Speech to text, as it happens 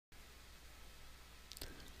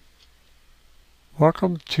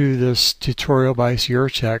Welcome to this tutorial by NERO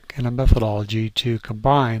Tech and a methodology to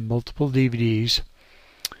combine multiple DVDs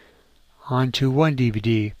onto one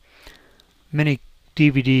DVD. Many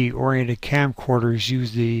DVD-oriented camcorders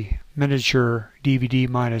use the miniature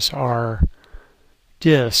DVD+R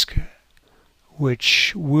disc,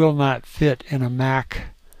 which will not fit in a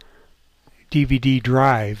Mac DVD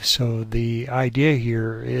drive. So the idea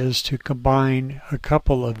here is to combine a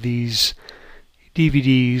couple of these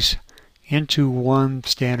DVDs into one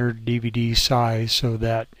standard DVD size so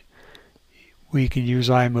that we can use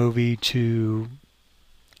iMovie to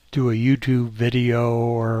do a YouTube video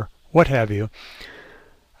or what have you.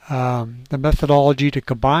 The methodology to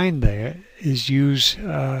combine that is use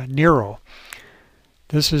NERO.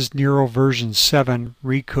 This is NERO version 7,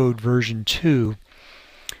 Recode version 2.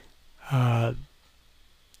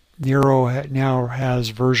 NERO now has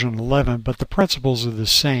version 11, but the principles are the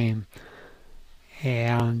same.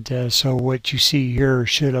 And so what you see here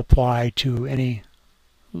should apply to any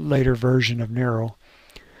later version of NERO.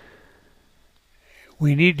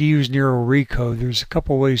 We need to use NERO Recode. There's a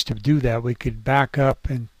couple ways to do that. We could back up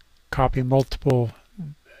and copy multiple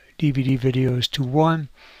DVD videos to one,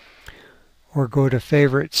 or go to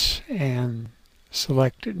Favorites and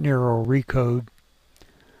select NERO Recode.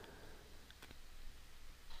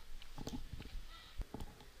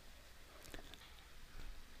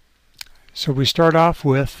 So we start off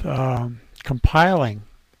with compiling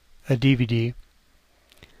a DVD.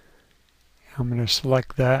 I'm going to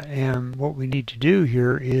select that, and what we need to do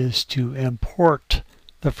here is to import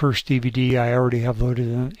the first DVD I already have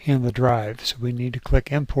loaded in the drive. So we need to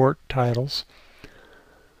click Import Titles.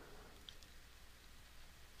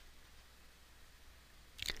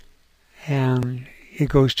 And it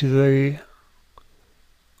goes to the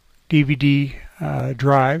DVD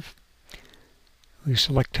drive. We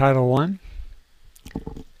select Title 1,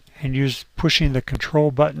 and use pushing the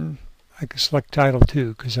Control button. I can select Title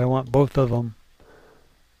 2 because I want both of them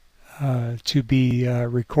to be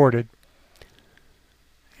recorded.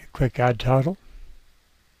 Click Add Title,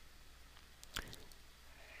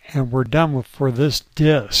 and we're done for this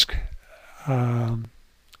disc and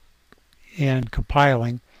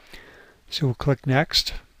compiling. So we'll click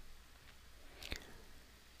Next,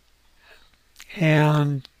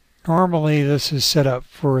 and normally this is set up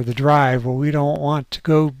for the drive. Well, we don't want to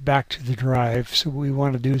go back to the drive, so what we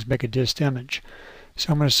want to do is make a disk image.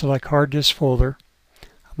 So I'm going to select Hard Disk Folder.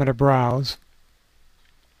 I'm going to browse.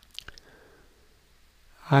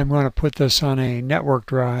 I'm going to put this on a network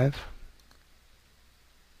drive.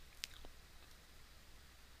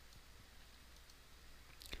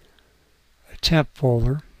 A temp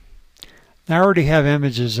folder. Now, I already have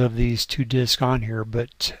images of these two discs on here,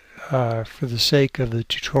 but for the sake of the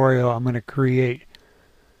tutorial, I'm going to create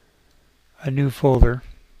a new folder,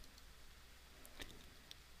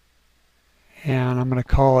 and I'm going to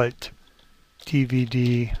call it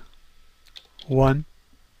DVD 1.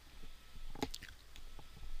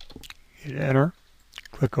 Hit Enter,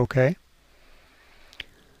 click OK,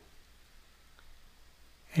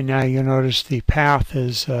 and now you'll notice the path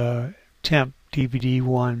is temp DVD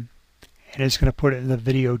 1, and it's going to put it in the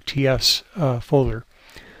Video TS folder.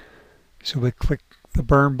 So we click the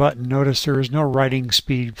burn button. Notice there is no writing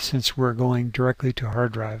speed since we're going directly to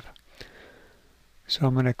hard drive. So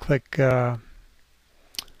I'm going to click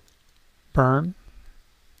burn,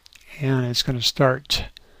 and it's going to start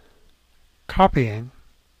copying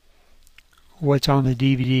what's on the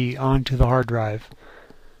DVD onto the hard drive.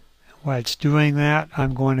 While it's doing that,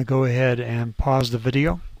 I'm going to go ahead and pause the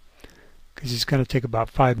video because it's going to take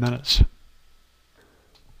about 5 minutes.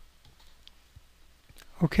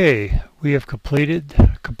 Okay, we have completed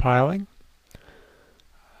compiling.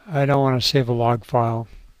 I don't want to save a log file,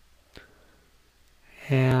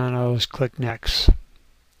 and I'll just click Next.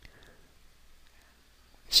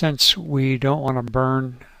 Since we don't want to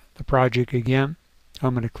burn the project again,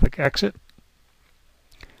 I'm going to click Exit,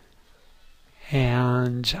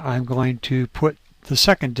 and I'm going to put the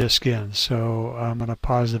second disc in. So I'm going to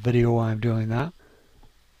pause the video while I'm doing that.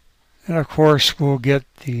 And of course we'll get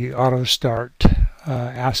the auto start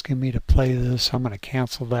asking me to play this. I'm going to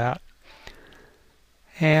cancel that,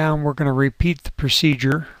 and we're going to repeat the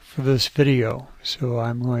procedure for this video. So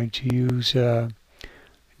I'm going to use NERO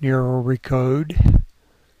Recode,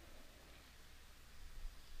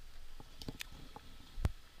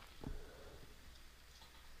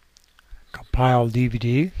 compile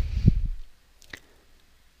DVD,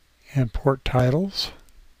 import titles,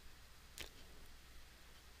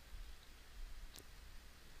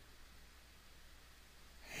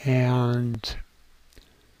 and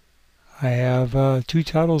I have two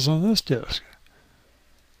titles on this disc.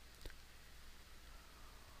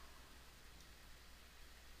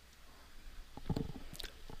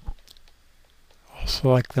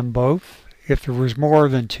 select them both. If there was more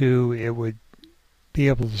than two, it would be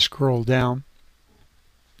able to scroll down.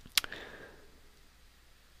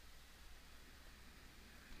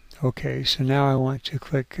 Okay, so now I want to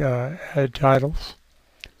click Add Titles.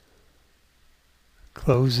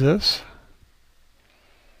 Close this.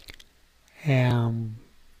 And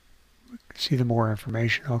see the more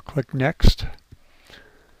information. I'll click Next.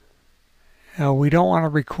 Now we don't want to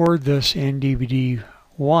record this in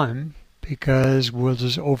DVD1 because we'll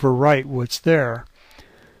just overwrite what's there.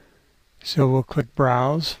 So we'll click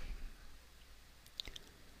Browse,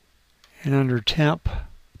 and under Temp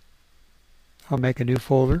I'll make a new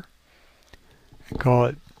folder and call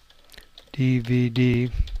it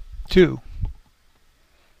DVD2.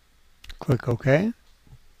 Click OK.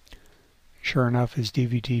 Sure enough, it's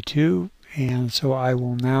DVD2, and so I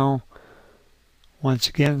will now once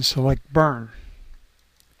again select Burn.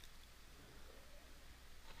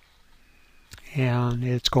 And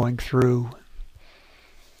it's going through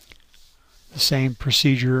the same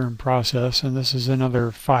procedure and process, and this is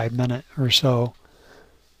another 5 minutes or so.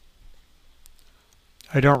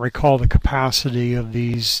 I don't recall the capacity of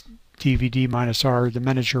these DVD-R, the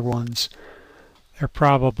miniature ones. They're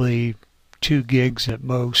probably 2 gigs at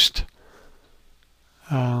most,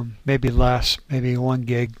 maybe less, maybe 1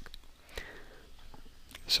 gig.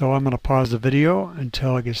 So I'm going to pause the video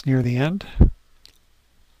until it gets near the end.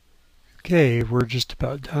 Okay, we're just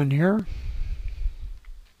about done here.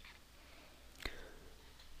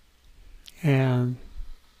 And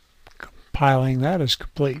compiling that is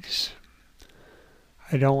complete.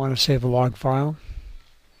 I don't want to save a log file.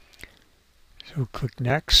 So click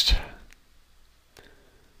Next.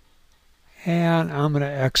 And I'm going to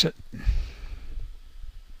exit.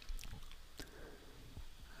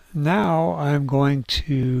 Now I'm going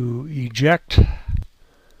to eject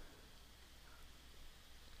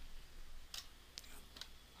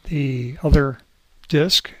the other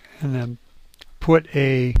disk and then put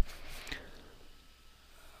a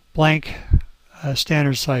blank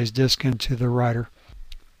standard size disk into the writer.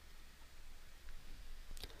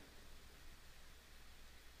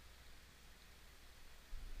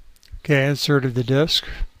 Okay, I inserted the disk,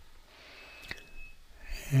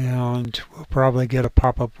 and we'll probably get a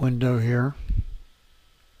pop-up window here.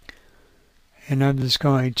 And I'm just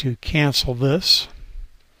going to cancel this.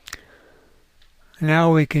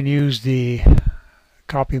 Now we can use the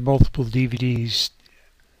copy multiple DVDs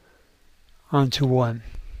onto one.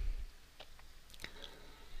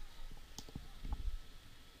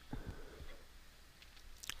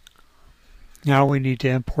 Now we need to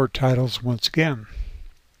import titles once again.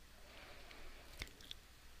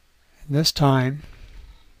 And this time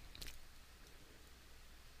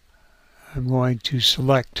I'm going to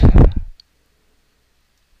select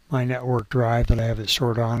my network drive that I have it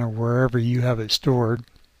stored on, or wherever you have it stored.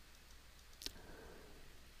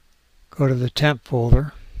 Go to the temp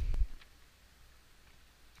folder.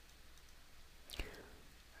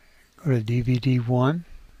 Go to DVD1.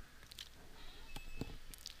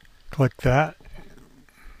 Click that.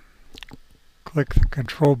 Click the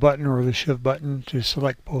control button or the shift button to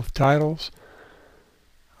select both titles.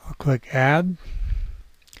 I'll click Add.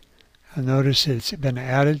 And notice it's been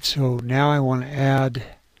added, so now I want to add,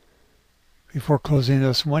 before closing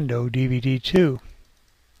this window, DVD2.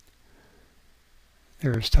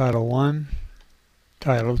 There's Title 1,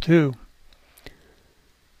 Title 2.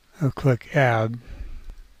 I'll click Add.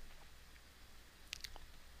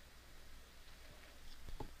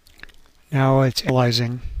 Now it's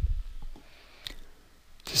analyzing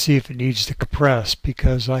to see if it needs to compress,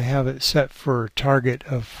 because I have it set for a target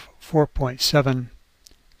of 4.7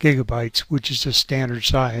 gigabytes, which is the standard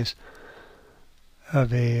size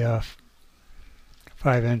of a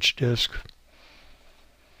 5-inch disc.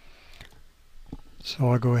 So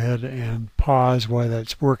I'll go ahead and pause while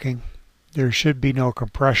that's working. There should be no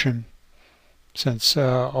compression, since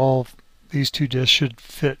all these two discs should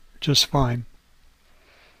fit just fine.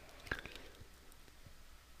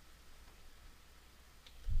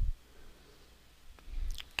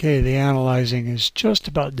 Okay, the analyzing is just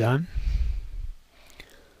about done.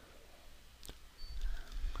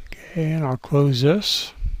 Okay, and I'll close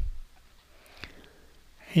this.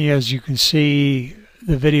 And as you can see,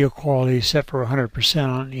 the video quality is set for 100%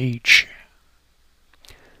 on each,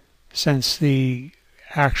 since the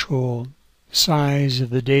actual size of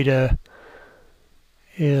the data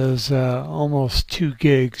is almost 2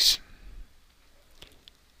 gigs.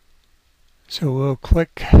 So we'll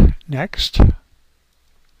click Next.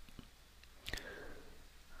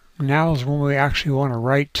 Now is when we actually want to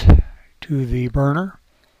write to the burner.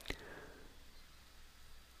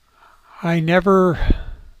 I never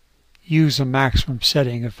use a maximum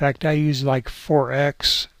setting. In fact, I use like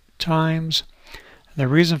 4x times. The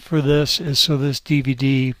reason for this is so this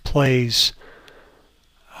DVD plays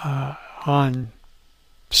on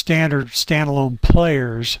standard standalone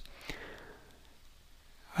players.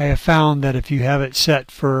 I have found that if you have it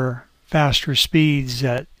set for faster speeds,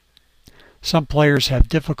 that some players have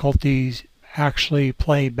difficulties actually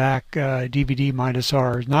play back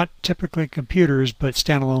DVD-R. Not typically computers, but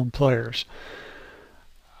standalone players.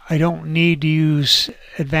 I don't need to use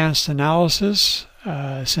advanced analysis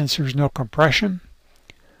since there's no compression,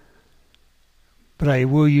 but I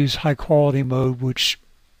will use high quality mode, which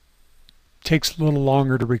takes a little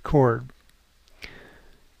longer to record.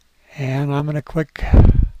 And I'm going to click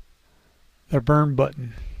the burn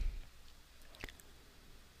button.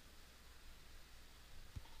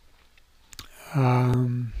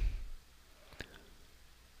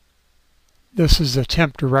 This is the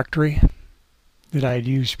temp directory that I had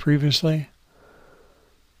used previously.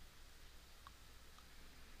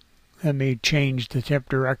 Let me change the temp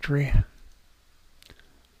directory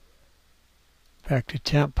back to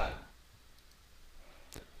temp.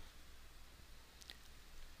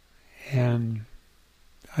 And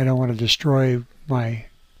I don't want to destroy my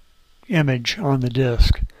image on the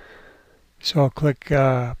disk. So I'll click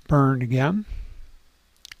burn again.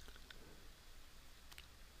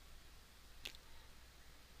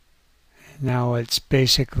 Now it's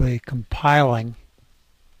basically compiling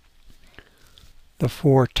the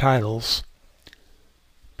 4 titles,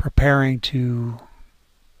 preparing to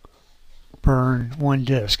burn one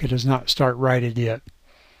disk. It does not start writing yet.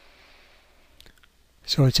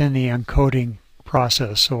 So it's in the encoding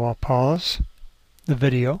process. So I'll pause the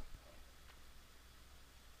video.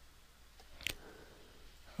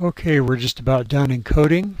 Okay, we're just about done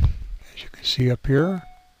encoding, as you can see up here.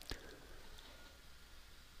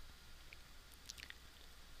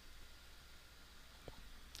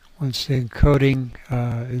 Once the encoding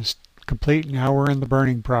is complete, now we're in the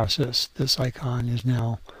burning process. This icon is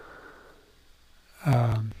now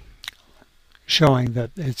showing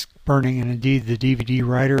that it's burning, and indeed the DVD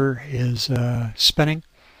writer is spinning.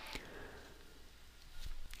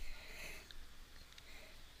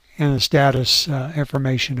 And the status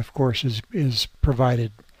information, of course, is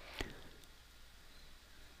provided.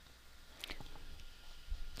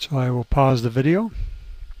 So I will pause the video.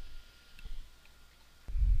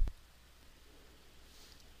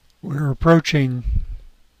 We're approaching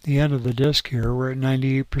the end of the disk here. We're at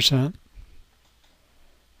 98%.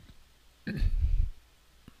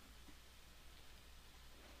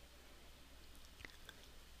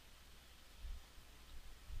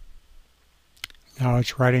 Now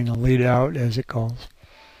it's writing the lead out as it calls.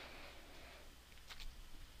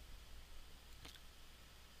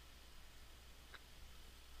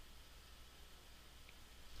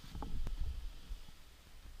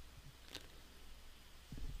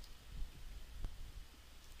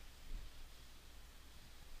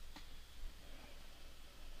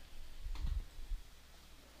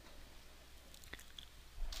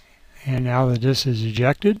 And now the disk is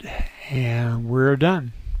ejected, and we're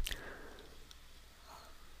done.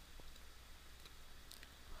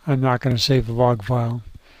 I'm not going to save the log file.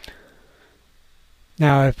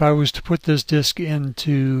 Now, if I was to put this disk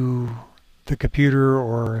into the computer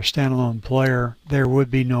or a standalone player, there would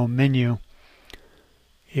be no menu.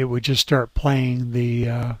 It would just start playing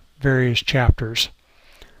the various chapters.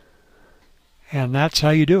 And that's how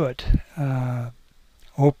you do it.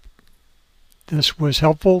 Hope this was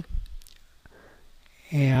helpful.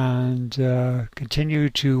 And continue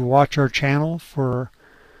to watch our channel for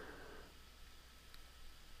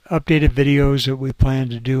updated videos that we plan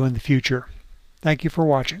to do in the future. Thank you for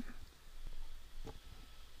watching.